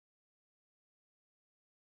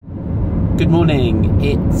Good morning.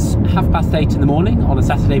 It's 8:30 in the morning on a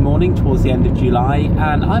Saturday morning towards the end of July,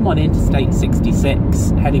 and I'm on Interstate 66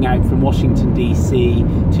 heading out from Washington DC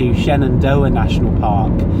to Shenandoah National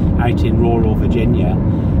Park out in rural Virginia.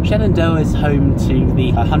 Shenandoah is home to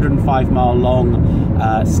the 105-mile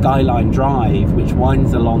long Skyline Drive, which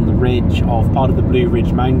winds along the ridge of part of the Blue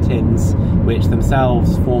Ridge Mountains, which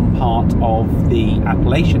themselves form part of the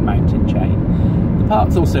Appalachian mountain chain. The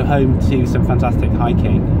park's also home to some fantastic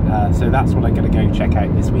hiking, so that's what I'm going to go check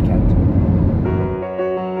out this weekend.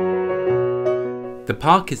 The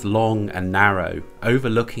park is long and narrow,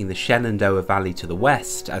 overlooking the Shenandoah Valley to the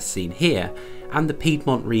west, as seen here, and the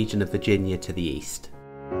Piedmont region of Virginia to the east.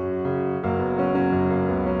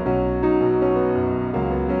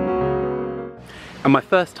 And my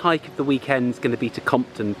first hike of the weekend is going to be to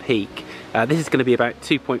Compton Peak. This is going to be about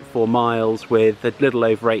 2.4 miles with a little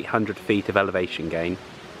over 800 feet of elevation gain.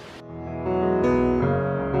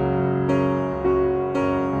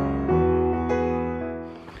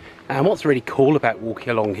 And what's really cool about walking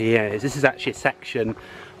along here is this is actually a section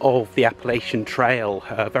of the Appalachian Trail,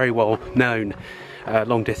 a very well known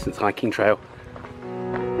long distance hiking trail.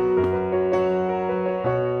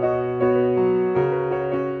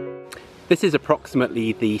 This is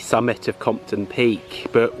approximately the summit of Compton Peak,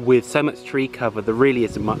 but with so much tree cover there really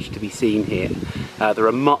isn't much to be seen here. There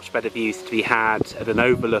are much better views to be had at an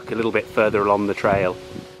overlook a little bit further along the trail.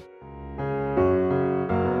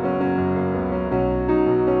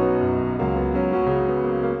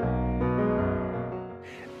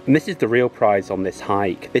 And this is the real prize on this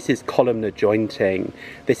hike. This is columnar jointing.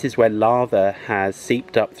 This is where lava has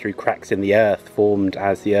seeped up through cracks in the earth formed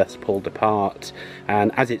as the earth's pulled apart,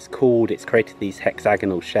 and as it's cooled it's created these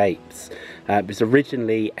hexagonal shapes. It was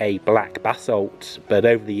originally a black basalt, but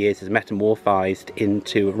over the years has metamorphized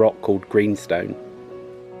into a rock called greenstone.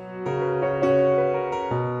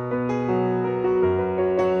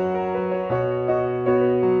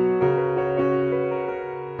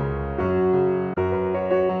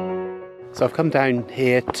 So I've come down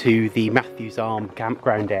here to the Matthews Arm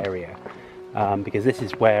campground area because this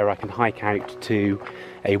is where I can hike out to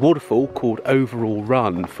a waterfall called Overall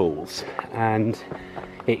Run Falls, and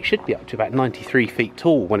it should be up to about 93 feet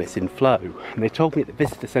tall when it's in flow. And they told me at the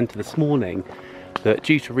visitor centre this morning that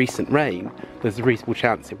due to recent rain there's a reasonable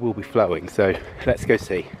chance it will be flowing, so let's go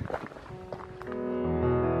see.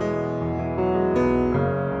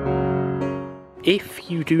 If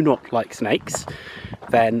you do not like snakes,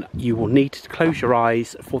 then you will need to close your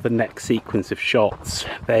eyes for the next sequence of shots.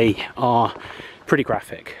 They are pretty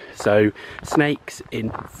graphic. So snakes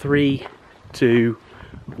in 3, 2,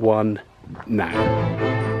 1, now.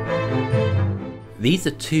 These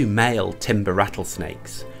are two male timber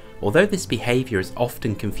rattlesnakes. Although this behaviour is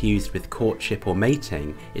often confused with courtship or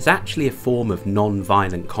mating, it's actually a form of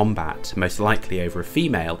non-violent combat, most likely over a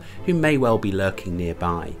female who may well be lurking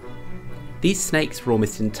nearby. These snakes were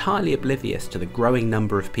almost entirely oblivious to the growing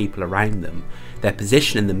number of people around them, their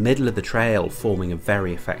position in the middle of the trail forming a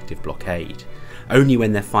very effective blockade. Only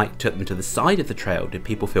when their fight took them to the side of the trail did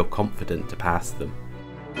people feel confident to pass them.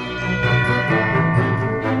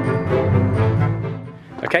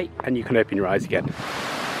 Okay, and you can open your eyes again.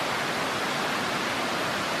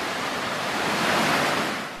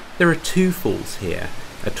 There are two falls here,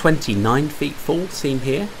 a 29 feet fall seen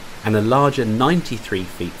here, and a larger 93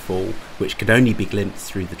 feet fall which could only be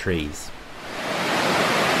glimpsed through the trees.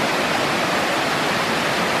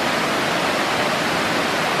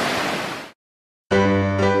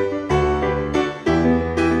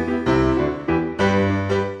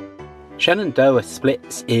 Shenandoah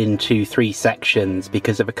splits into three sections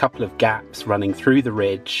because of a couple of gaps running through the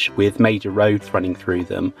ridge with major roads running through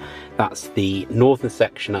them. That's the northern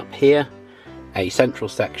section up here, a central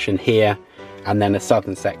section here, and then a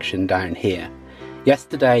southern section down here.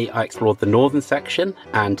 Yesterday I explored the northern section,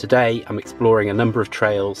 and today I'm exploring a number of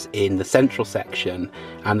trails in the central section,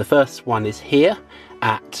 and the first one is here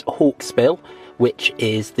at Hawksbill, which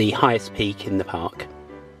is the highest peak in the park.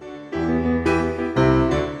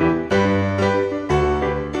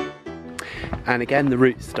 And again the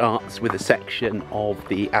route starts with a section of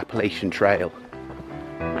the Appalachian Trail.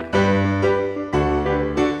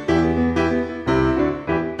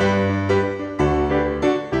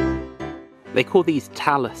 They call these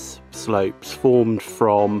talus slopes, formed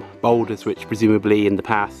from boulders which presumably in the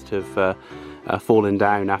past have fallen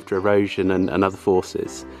down after erosion and other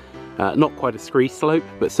forces. Not quite a scree slope,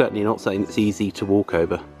 but certainly not something that's easy to walk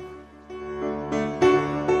over.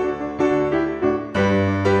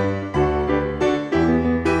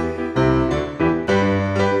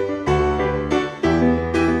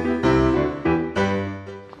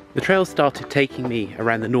 The trail started taking me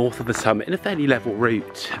around the north of the summit in a fairly level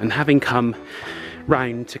route, and having come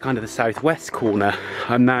round to kind of the southwest corner,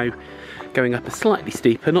 I'm now going up a slightly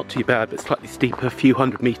steeper, not too bad, but slightly steeper, few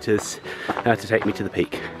hundred metres to take me to the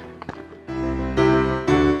peak.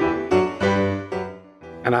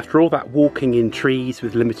 And after all that walking in trees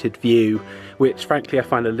with limited view, which frankly I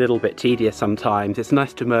find a little bit tedious sometimes, it's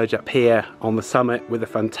nice to emerge up here on the summit with a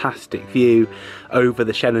fantastic view over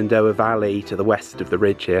the Shenandoah Valley to the west of the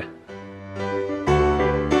ridge here.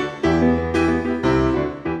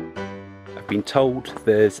 I've been told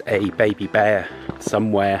there's a baby bear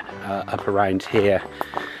somewhere up around here.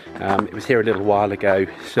 It was here a little while ago,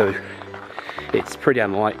 so it's pretty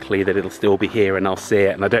unlikely that it'll still be here and I'll see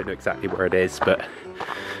it, and I don't know exactly where it is, but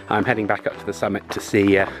I'm heading back up to the summit to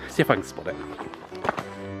see if I can spot it.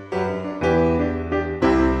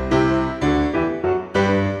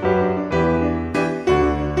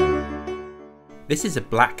 This is a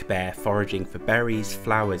black bear foraging for berries,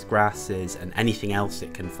 flowers, grasses and anything else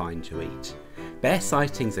it can find to eat. Bear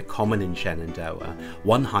sightings are common in Shenandoah.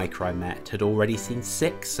 One hiker I met had already seen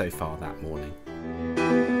 6 so far that morning.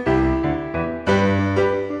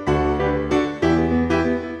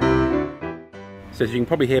 So as you can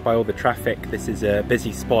probably hear by all the traffic, this is a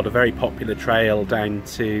busy spot, a very popular trail down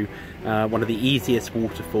to one of the easiest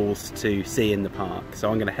waterfalls to see in the park.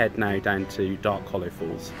 So I'm going to head now down to Dark Hollow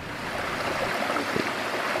Falls.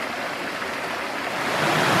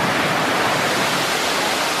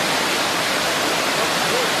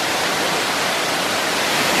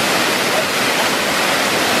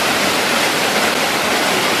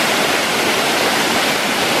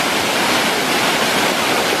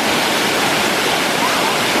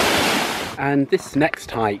 And this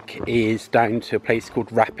next hike is down to a place called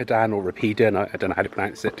Rapidan or Rapidan, I don't know how to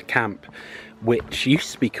pronounce it, camp, which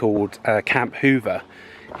used to be called Camp Hoover,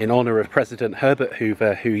 in honour of President Herbert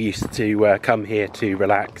Hoover, who used to come here to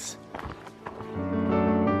relax.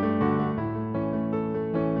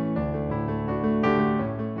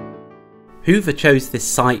 Hoover chose this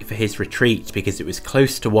site for his retreat because it was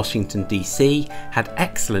close to Washington DC, had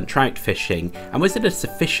excellent trout fishing, and was at a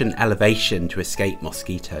sufficient elevation to escape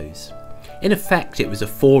mosquitoes. In effect, it was a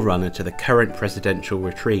forerunner to the current presidential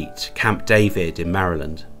retreat, Camp David in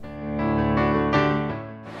Maryland.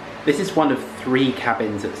 This is one of 3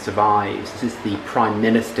 cabins that survives. This is the Prime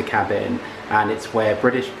Minister cabin, and it's where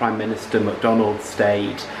British Prime Minister MacDonald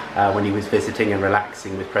stayed when he was visiting and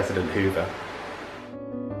relaxing with President Hoover.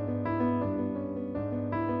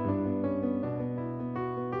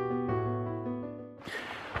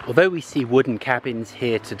 Although we see wooden cabins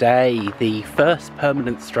here today, the first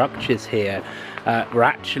permanent structures here were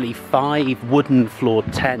actually 5 wooden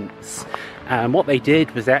floored tents. And what they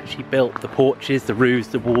did was they actually built the porches, the roofs,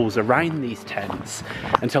 the walls around these tents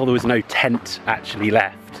until there was no tent actually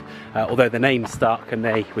left. Although the name stuck and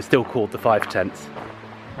they were still called the 5 tents.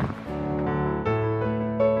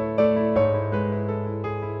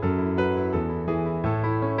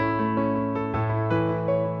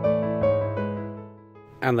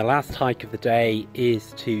 And the last hike of the day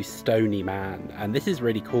is to Stony Man, and this is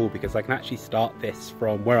really cool because I can actually start this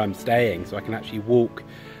from where I'm staying, so I can actually walk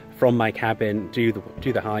from my cabin, do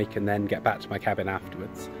the hike, and then get back to my cabin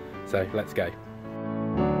afterwards. So let's go.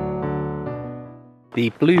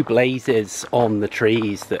 The blue blazes on the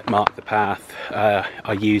trees that mark the path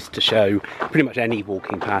are used to show pretty much any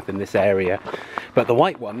walking path in this area, but the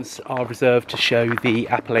white ones are reserved to show the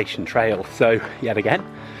Appalachian Trail. So yet again,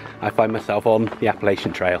 I find myself on the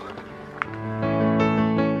Appalachian Trail.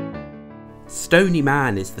 Stony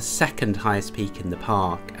Man is the 2nd highest peak in the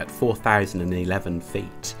park at 4,011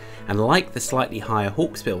 feet, and like the slightly higher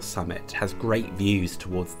Hawksbill summit, has great views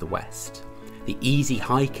towards the west. The easy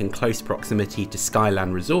hike and close proximity to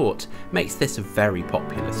Skyland Resort makes this a very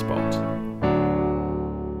popular spot.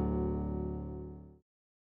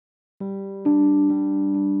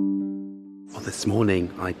 This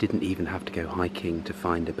morning I didn't even have to go hiking to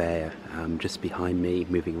find a bear. Just behind me,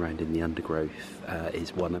 moving around in the undergrowth,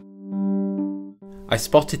 is one. I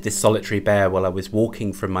spotted this solitary bear while I was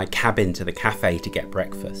walking from my cabin to the cafe to get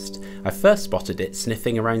breakfast. I first spotted it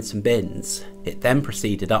sniffing around some bins. It then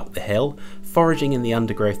proceeded up the hill, foraging in the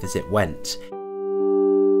undergrowth as it went.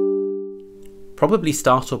 Probably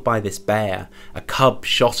startled by this bear, a cub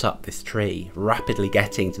shot up this tree, rapidly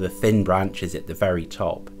getting to the thin branches at the very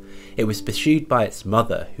top. It was pursued by its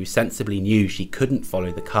mother, who sensibly knew she couldn't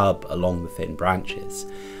follow the cub along the thin branches.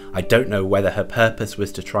 I don't know whether her purpose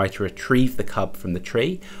was to try to retrieve the cub from the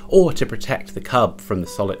tree or to protect the cub from the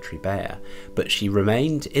solitary bear, but she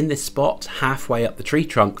remained in this spot halfway up the tree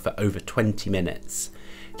trunk for over 20 minutes.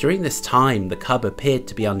 During this time, the cub appeared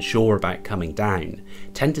to be unsure about coming down,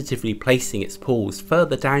 tentatively placing its paws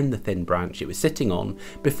further down the thin branch it was sitting on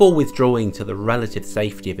before withdrawing to the relative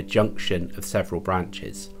safety of a junction of several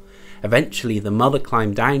branches. Eventually, the mother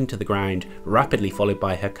climbed down to the ground, rapidly followed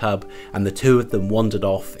by her cub, and the two of them wandered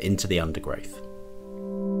off into the undergrowth.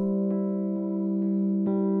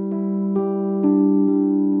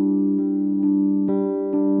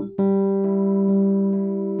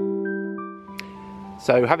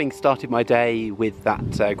 So having started my day with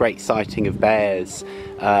that great sighting of bears,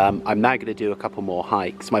 I'm now going to do a couple more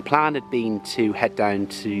hikes. My plan had been to head down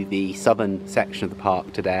to the southern section of the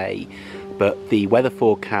park today, but the weather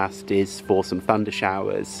forecast is for some thunder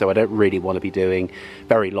showers, so I don't really want to be doing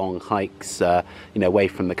very long hikes away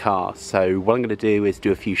from the car. So what I'm going to do is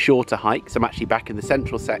do a few shorter hikes. I'm actually back in the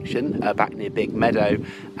central section, back near Big Meadow,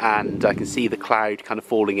 and I can see the cloud kind of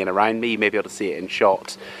falling in around me. You may be able to see it in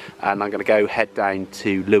shot, and I'm going to go head down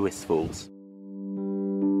to Lewis Falls.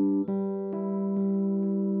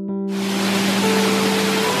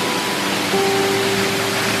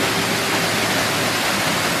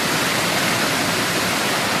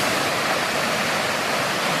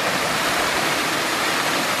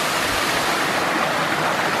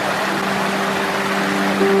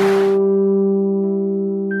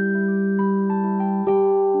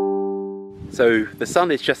 So the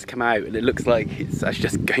sun has just come out and it looks like it's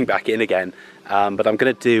just going back in again, but I'm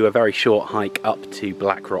going to do a very short hike up to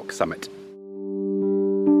Black Rock Summit.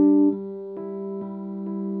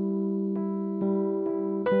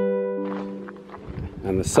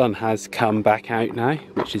 And the sun has come back out now,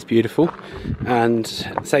 which is beautiful, and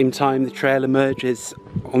at the same time the trail emerges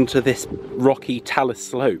onto this rocky talus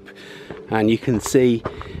slope, and you can see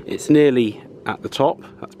it's nearly at the top.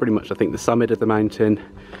 That's pretty much, I think, the summit of the mountain.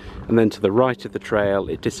 And then to the right of the trail,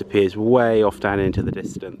 it disappears way off down into the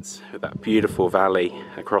distance with that beautiful valley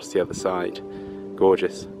across the other side.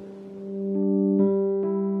 Gorgeous.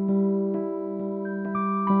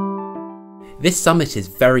 This summit is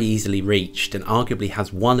very easily reached and arguably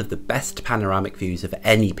has one of the best panoramic views of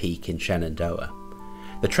any peak in Shenandoah.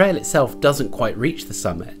 The trail itself doesn't quite reach the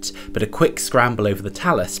summit, but a quick scramble over the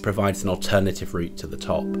talus provides an alternative route to the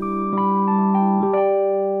top.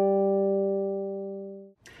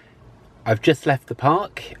 I've just left the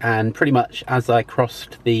park, and pretty much as I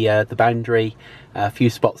crossed the boundary, a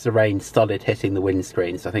few spots of rain started hitting the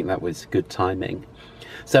windscreen, so I think that was good timing.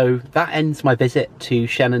 So that ends my visit to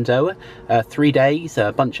Shenandoah. 3 days,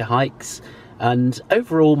 a bunch of hikes, and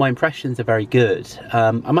overall my impressions are very good.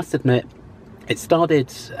 I must admit, it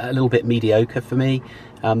started a little bit mediocre for me.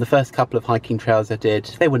 The first couple of hiking trails I did,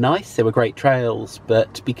 they were nice, they were great trails,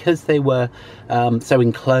 but because they were so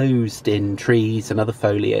enclosed in trees and other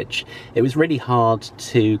foliage, it was really hard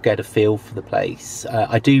to get a feel for the place.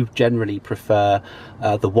 I do generally prefer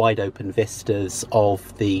the wide open vistas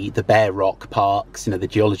of the bare rock parks, the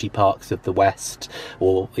geology parks of the West,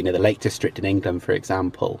 or the Lake District in England, for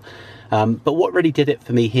example. But what really did it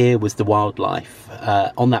for me here was the wildlife.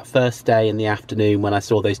 On that first day in the afternoon when I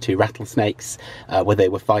saw those two rattlesnakes, whether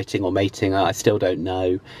they were fighting or mating, I still don't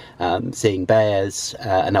know. Seeing bears,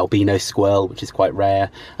 an albino squirrel, which is quite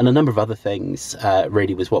rare, and a number of other things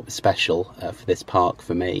really was what was special for this park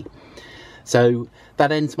for me. So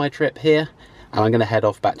that ends my trip here, and I'm going to head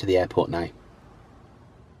off back to the airport now.